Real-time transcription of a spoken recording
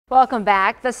Welcome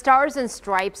back. The Stars and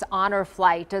Stripes Honor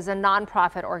Flight is a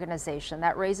nonprofit organization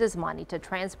that raises money to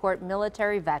transport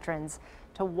military veterans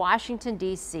to Washington,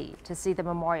 D.C. to see the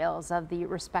memorials of the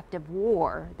respective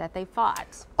war that they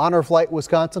fought. Honor Flight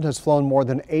Wisconsin has flown more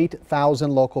than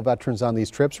 8,000 local veterans on these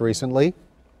trips recently.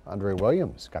 Andre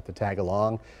Williams got to tag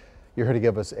along. You're here to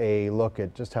give us a look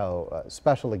at just how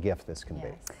special a gift this can be.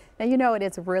 Now, you know, it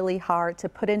is really hard to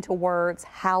put into words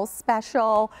how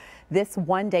special this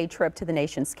one-day trip to the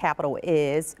nation's capital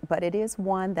is, but it is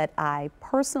one that I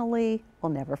personally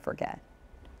will never forget.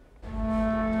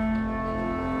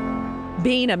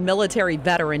 Being a military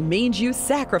veteran means you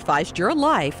sacrificed your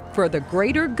life for the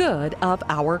greater good of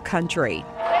our country.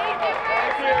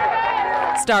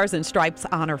 Stars and Stripes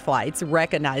Honor Flights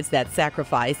recognize that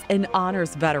sacrifice and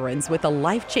honors veterans with a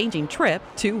life-changing trip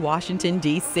to Washington,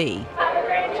 D.C.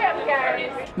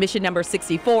 Mission number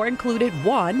 64 included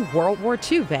 1 World War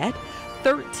II vet,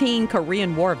 13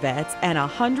 Korean War vets, and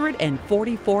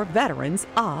 144 veterans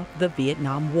of the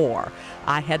Vietnam War.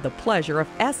 I had the pleasure of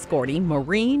escorting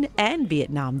Marine and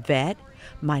Vietnam vet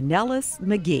Mynellis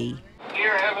McGee.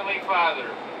 Dear Heavenly Father,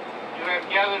 you have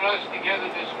gathered us together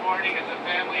this morning as a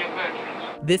family of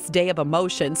veterans. This day of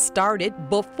emotion started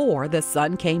before the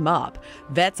sun came up.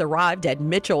 Vets arrived at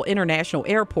Mitchell International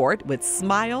Airport with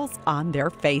smiles on their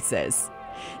faces.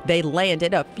 They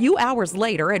landed a few hours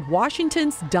later at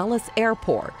Washington's Dulles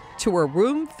Airport to a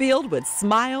room filled with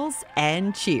smiles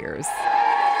and cheers.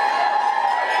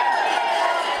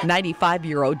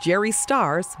 95-year-old Jerry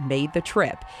Stars made the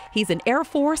trip. He's an Air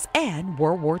Force and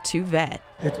World War II vet.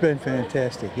 It's been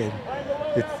fantastic, and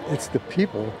it's the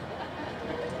people,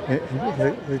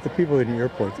 the people in the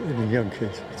airport and the young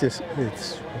kids.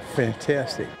 It's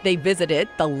fantastic. They visited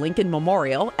the Lincoln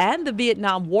Memorial and the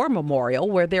Vietnam War Memorial,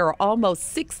 where there are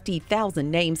almost 60,000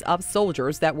 names of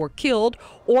soldiers that were killed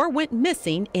or went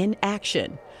missing in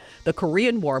action. The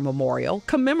Korean War Memorial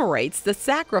commemorates the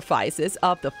sacrifices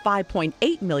of the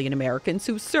 5.8 million Americans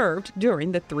who served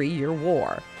during the 3-year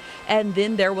war. And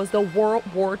then there was the World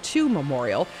War II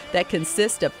Memorial that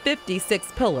consists of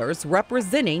 56 pillars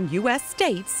representing U.S.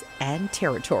 states and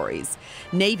territories.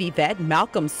 Navy vet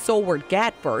Malcolm Solward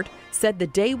Gatford said the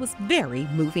day was very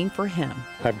moving for him.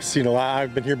 I've seen a lot.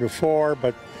 I've been here before,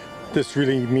 but this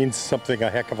really means something a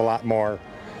heck of a lot more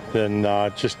than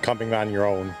just coming on your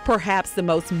own. Perhaps the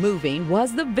most moving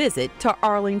was the visit to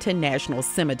Arlington National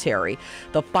Cemetery,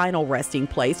 the final resting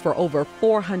place for over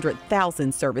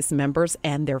 400,000 service members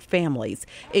and their families,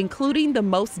 including the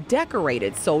most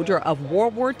decorated soldier of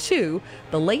World War II,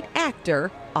 the late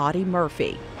actor Audie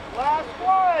Murphy. Last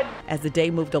one! As the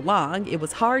day moved along, it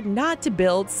was hard not to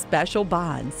build special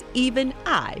bonds. Even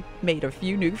I made a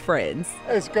few new friends.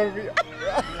 It's gonna be.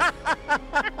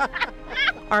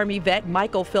 Army vet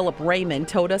Michael Philip Raymond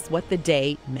told us what the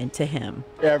day meant to him.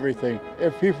 Everything.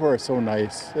 If people are so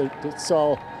nice,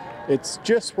 it's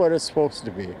just what it's supposed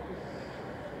to be.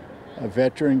 A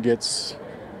veteran gets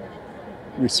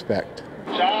respect.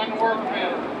 John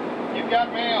Workman, you've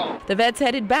got mail. The vets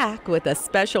headed back with a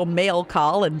special mail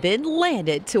call and then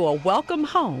landed to a welcome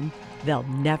home they'll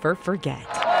never forget.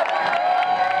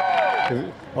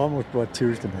 It almost brought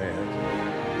tears to my eyes.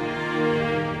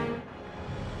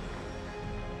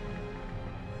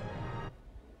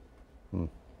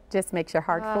 Just makes your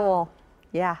heart full.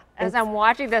 Yeah. As I'm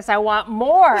watching this, I want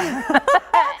more.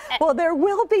 Well, there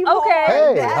will be more. Okay.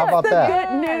 Hey, That's how about the that?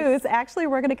 good news. Actually,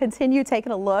 we're going to continue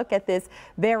taking a look at this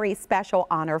very special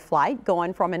honor flight,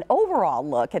 going from an overall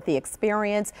look at the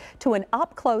experience to an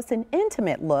up-close and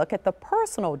intimate look at the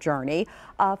personal journey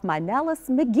of Mynellis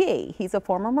McGee. He's a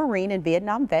former Marine and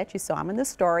Vietnam vet. You saw him in the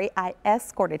story. I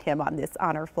escorted him on this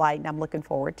honor flight, and I'm looking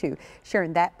forward to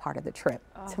sharing that part of the trip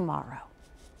tomorrow.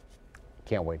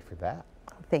 Can't wait for that.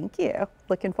 Thank you.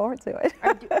 Looking forward to it.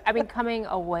 I mean, coming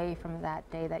away from that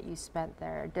day that you spent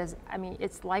there,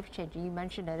 it's life-changing. You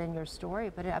mentioned it in your story,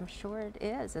 but I'm sure it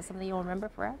is. It's something you'll remember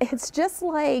forever. It's just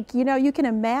like, you know, you can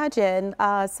imagine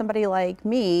somebody like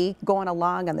me going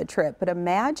along on the trip, but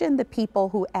imagine the people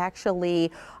who actually,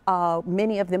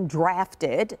 many of them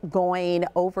drafted, going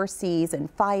overseas and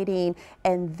fighting,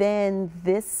 and then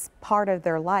this part of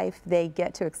their life, they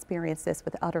get to experience this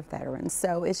with other veterans.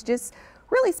 So it's just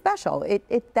really special.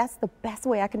 That's the best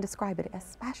way I can describe it, as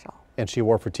special. And she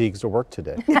wore fatigues to work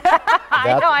today.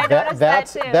 I noticed that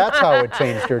too. That's how it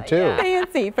changed her too. Yeah.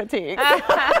 Fancy fatigue.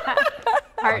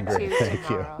 Part 2 Thank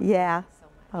you. tomorrow. Yeah,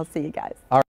 I'll see you guys.